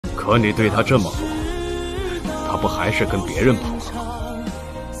可你对他这么好，他不还是跟别人跑了？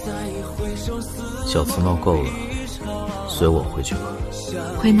小次闹够了，随我回去吧。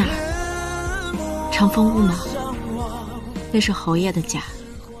回哪儿？长风屋吗？那是侯爷的家，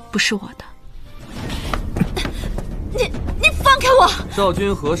不是我的。你放开我！少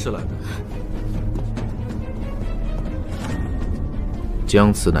君何时来的？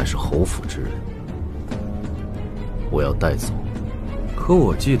姜次乃是侯府之人，我要带走。可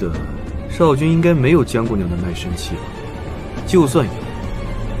我记得，少君应该没有江姑娘的卖身契吧？就算有，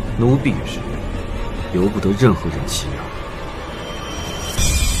奴婢也是人，由不得任何人欺压。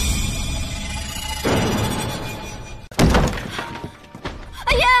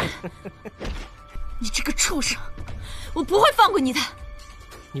阿言，你这个畜生，我不会放过你的。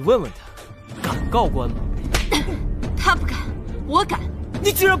你问问他，敢告官吗？他不敢，我敢。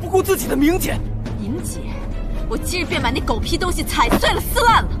你居然不顾自己的名节！名节？我今日便把那狗屁东西踩碎了撕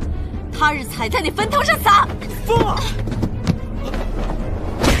烂了，他日踩在你坟头上撒！疯了！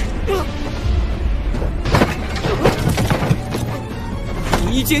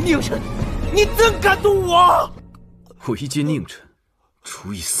你一介佞臣，你怎敢动我？我一介佞臣，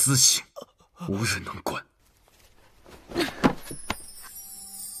除以私刑，无人能管。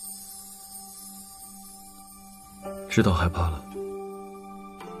知道害怕了。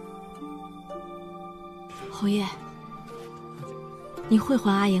侯爷，你会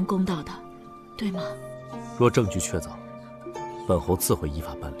还阿言公道的，对吗？若证据确凿，本侯自会依法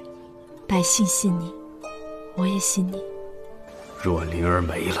办理。百姓信你，我也信你。若灵儿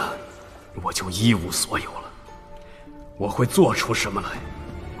没了，我就一无所有了。我会做出什么来，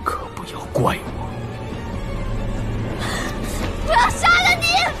可不要怪我。我要杀了你！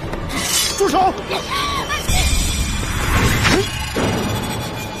住手！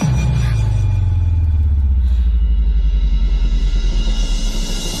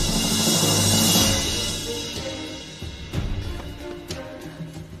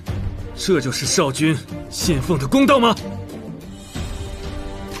这就是少君信奉的公道吗？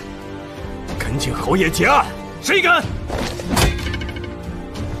恳请侯爷结案，谁敢？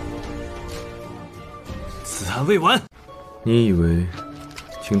此案未完。你以为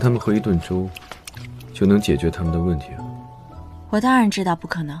请他们喝一顿粥就能解决他们的问题啊？我当然知道不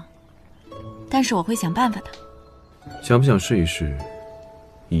可能，但是我会想办法的。想不想试一试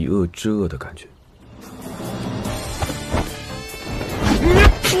以恶制恶的感觉？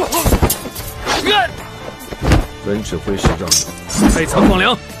本指挥使让你开仓放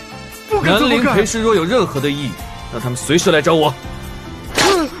粮，南陵陪侍若有任何的异议，让他们随时来找我。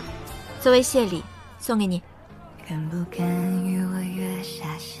作为谢礼，送给你。敢不敢与我月下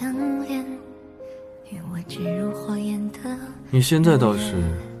相恋？愿我置入火焰的。你现在倒是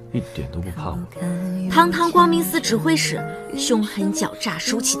一点都不怕我。堂堂光明司指挥使，凶狠狡诈，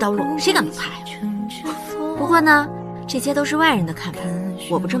手起刀落，谁敢不怕呀？不过呢，这些都是外人的看法，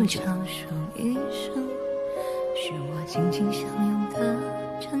我不这么觉得。是我紧紧相拥的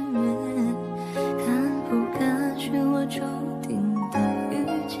真缘，敢不敢是我注定的遇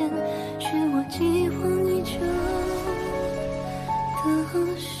见？是我既往已久的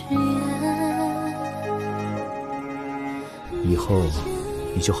誓言。以后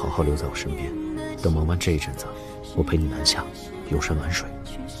你就好好留在我身边，等忙完这一阵子，我陪你南下游山玩水。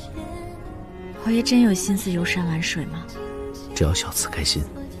侯爷真有心思游山玩水吗？只要小次开心。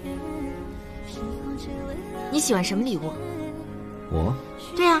你喜欢什么礼物？我？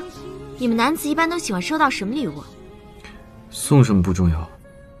对啊，你们男子一般都喜欢收到什么礼物？送什么不重要，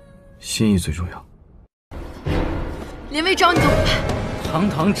心意最重要。连魏招你都不怕？堂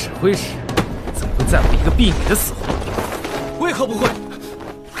堂指挥使，怎么会在乎一个婢女的死活？为何不会？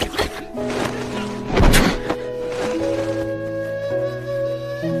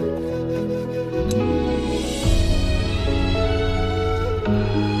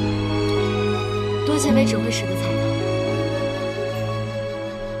多谢魏指挥使的采纳。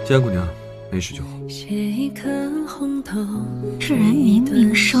江姑娘，没事就好。这人明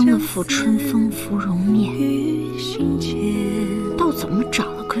明生了副春风芙蓉面，倒怎么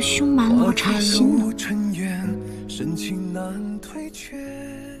长了颗凶蛮罗刹心呢？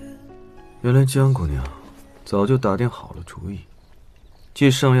原来江姑娘早就打定好了主意，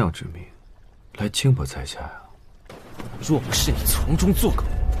借上药之名来轻薄在下呀。若不是你从中作梗，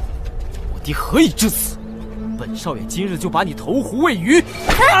我弟何以至此？本少爷今日就把你投湖喂鱼！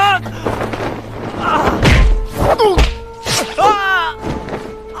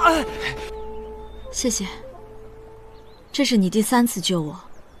谢谢，这是你第3次救我。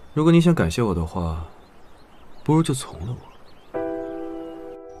如果你想感谢我的话，不如就从了我。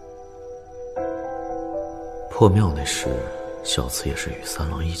破庙那事小慈也是与三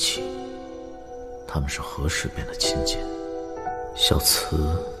郎一起，他们是何时变得亲近？小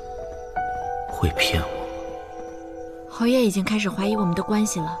慈会骗我？侯爷已经开始怀疑我们的关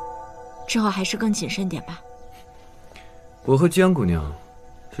系了，之后还是更谨慎点吧。我和江姑娘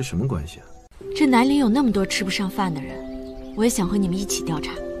是什么关系啊？这南陵有那么多吃不上饭的人，我也想和你们一起调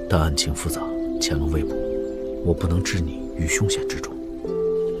查。但案情复杂，前路未卜，我不能置你于凶险之中。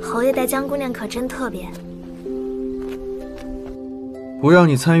侯爷待江姑娘可真特别。不让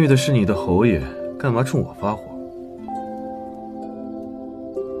你参与的是你的侯爷，干嘛冲我发火？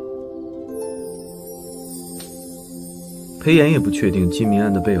裴岩也不确定金明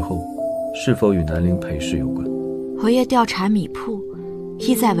案的背后是否与南陵裴氏有关。侯爷调查米铺，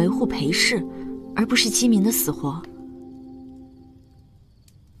意在维护裴氏，而不是基民的死活。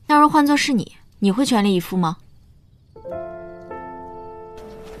要是换作是你，你会全力以赴吗？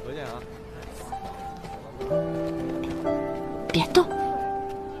别动。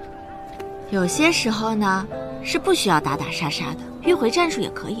有些时候呢，是不需要打打杀杀的，迂回战术也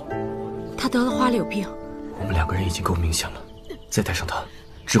可以。他得了花柳病，我们两个人已经够明显了，再带上他，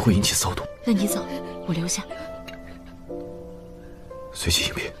只会引起骚动。那你走，我留下。随机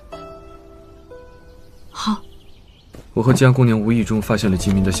应变。好。我和江姑娘无意中发现了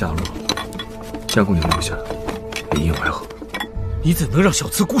金民的下落，江姑娘留下，里应外合。你怎能让小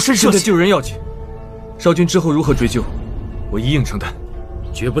慈孤身涉险？现在救人要紧，少君之后如何追究，我一应承担。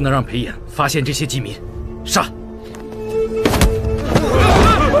绝不能让裴衍发现这些机民，杀！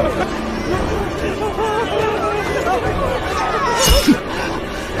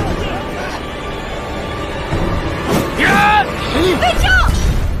备救！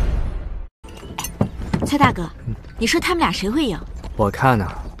崔大哥，你说他们俩谁会赢？我看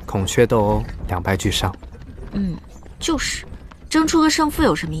啊，孔雀斗殴，2败俱伤。就是，争出个胜负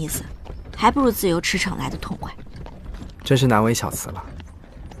有什么意思？还不如自由驰骋来的痛快。真是难为小慈了。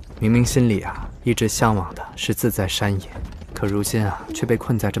明明心里啊一直向往的是自在山野，可如今啊却被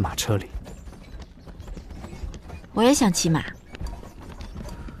困在这马车里。我也想骑马。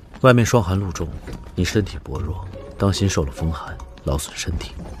外面霜寒露重，你身体薄弱，当心受了风寒，劳损身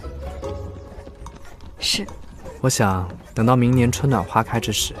体。是。我想等到明年春暖花开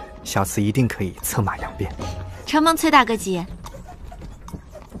之时，小慈一定可以策马扬鞭。承蒙崔大哥吉言。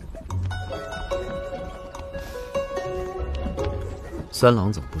三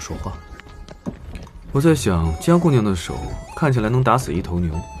郎怎么不说话？我在想，江姑娘的手看起来能打死一头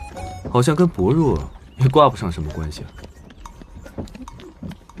牛，好像跟薄弱也挂不上什么关系啊。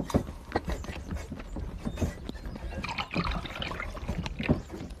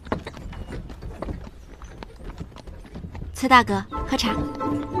崔大哥，喝茶。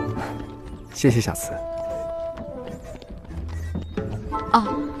谢谢小慈。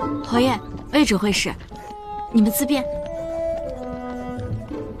哦，侯爷，魏指挥使，你们自便。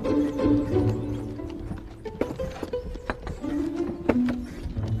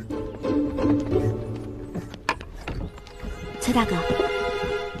崔大哥，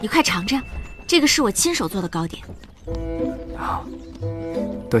你快尝尝，这个是我亲手做的糕点。好，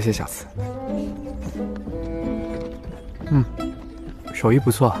多谢小慈。手艺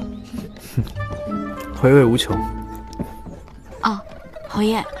不错，回味无穷。哦，侯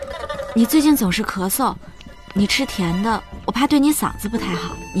爷，你最近总是咳嗽，你吃甜的，我怕对你嗓子不太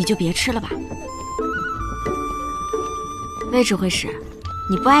好，你就别吃了吧。魏指挥使，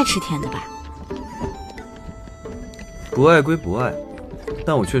你不爱吃甜的吧？不爱归不爱，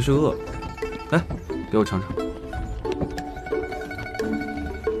但我确实饿了。来，给我尝尝。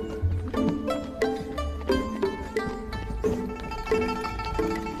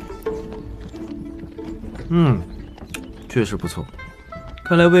确实不错。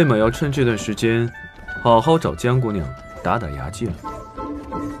看来魏某要趁这段时间，好好找江姑娘打打牙祭了。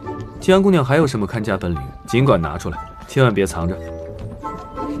江姑娘还有什么看家本领，尽管拿出来，千万别藏着。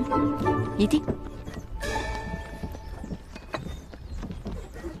一定。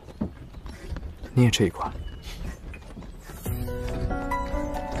你也吃一块。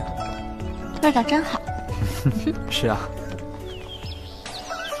味道真好。是啊。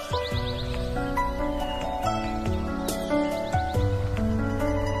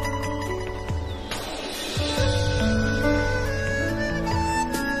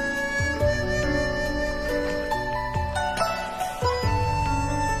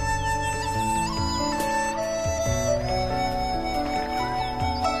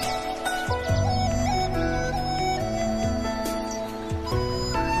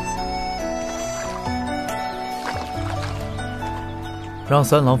让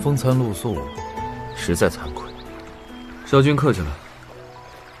三郎风餐露宿，实在惭愧。少君客气了。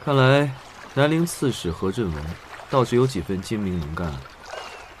看来南陵刺史何振文倒是有几分精明能干，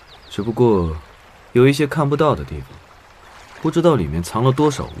只不过有一些看不到的地方，不知道里面藏了多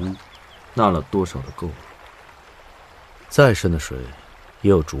少污，纳了多少的垢。再深的水，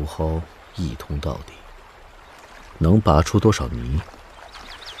也有竹蒿一通到底。能拔出多少泥，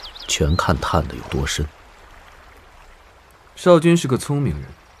全看探的有多深。少君是个聪明人，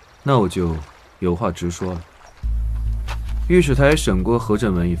那我就有话直说了。御史台审过何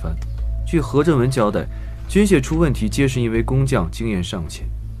振文一番，据何振文交代，军械出问题皆是因为工匠经验尚浅，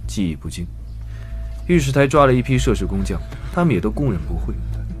技艺不精。御史台抓了一批涉事工匠，他们也都供认不讳。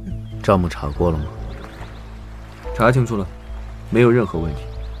账目查过了吗？查清楚了，没有任何问题。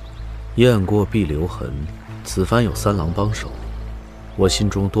雁过必留痕，此番有三郎帮手，我心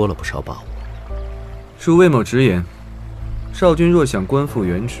中多了不少把握。恕魏某直言，少君若想官复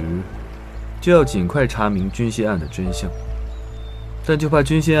原职，就要尽快查明军械案的真相。但就怕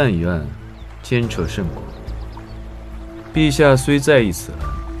军械案一案牵扯甚广。陛下虽在意此案，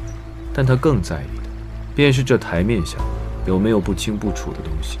但他更在意的，便是这台面下有没有不清不楚的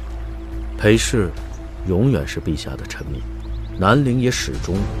东西。裴氏永远是陛下的臣民，南陵也始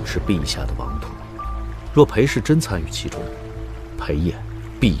终是陛下的王土。若裴氏真参与其中，裴衍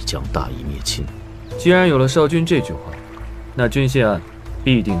必将大义灭亲。既然有了少君这句话，那军械案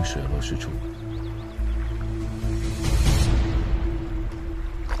必定水落石出。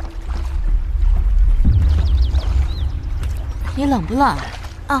你冷不冷？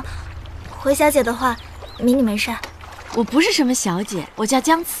哦，回小姐的话，迷你没事。我不是什么小姐，我叫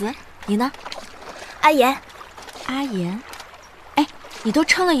姜慈。你呢？阿言。阿言。哎，你都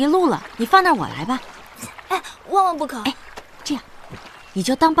撑了一路了，你放那儿我来吧。哎，万万不可！哎，这样，你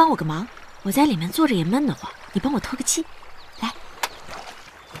就当帮我个忙，我在里面坐着也闷得慌，你帮我透个气。来，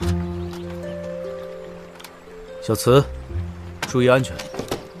小慈，注意安全。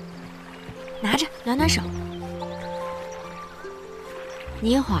拿着，暖暖手。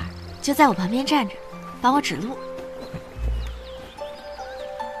你一会儿就在我旁边站着，帮我指路。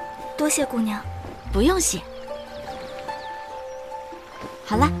多谢姑娘。不用谢。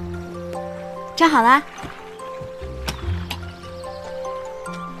好了，站好啦。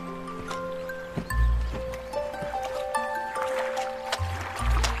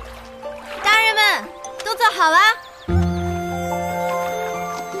大人们都坐好了。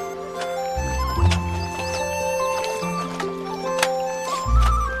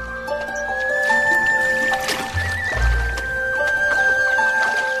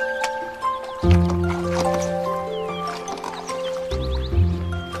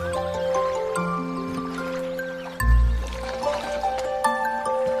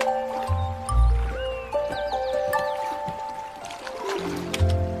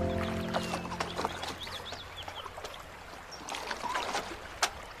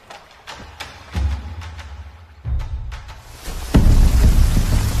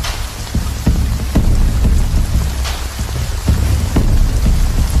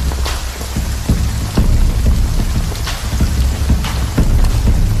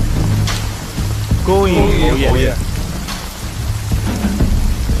恭迎侯爷。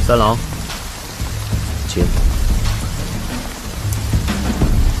三郎，请。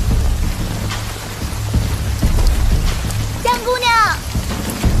江姑娘。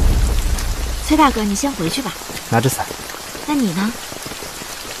崔大哥，你先回去吧。拿着伞。那你呢？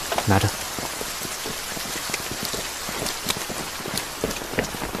拿着。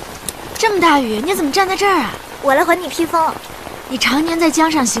这么大雨，你怎么站在这儿啊？我来还你披风。你常年在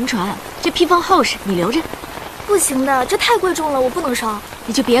江上行船，这披风厚实，你留着。不行的，这太贵重了，我不能烧。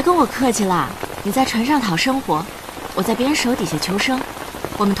你就别跟我客气了。你在船上讨生活，我在别人手底下求生，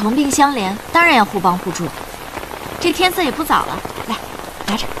我们同病相怜，当然要互帮互助。这天色也不早了，来，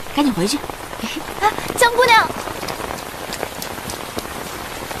拿着，赶紧回去。啊，江姑娘。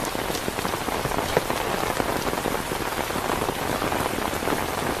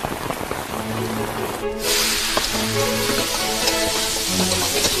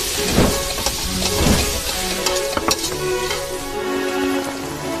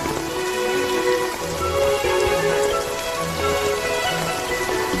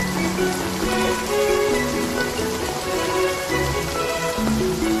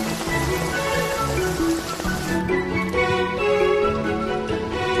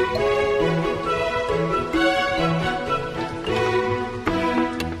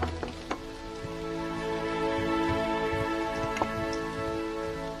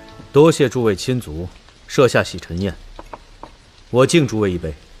多谢诸位亲族设下洗尘宴，我敬诸位一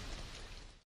杯。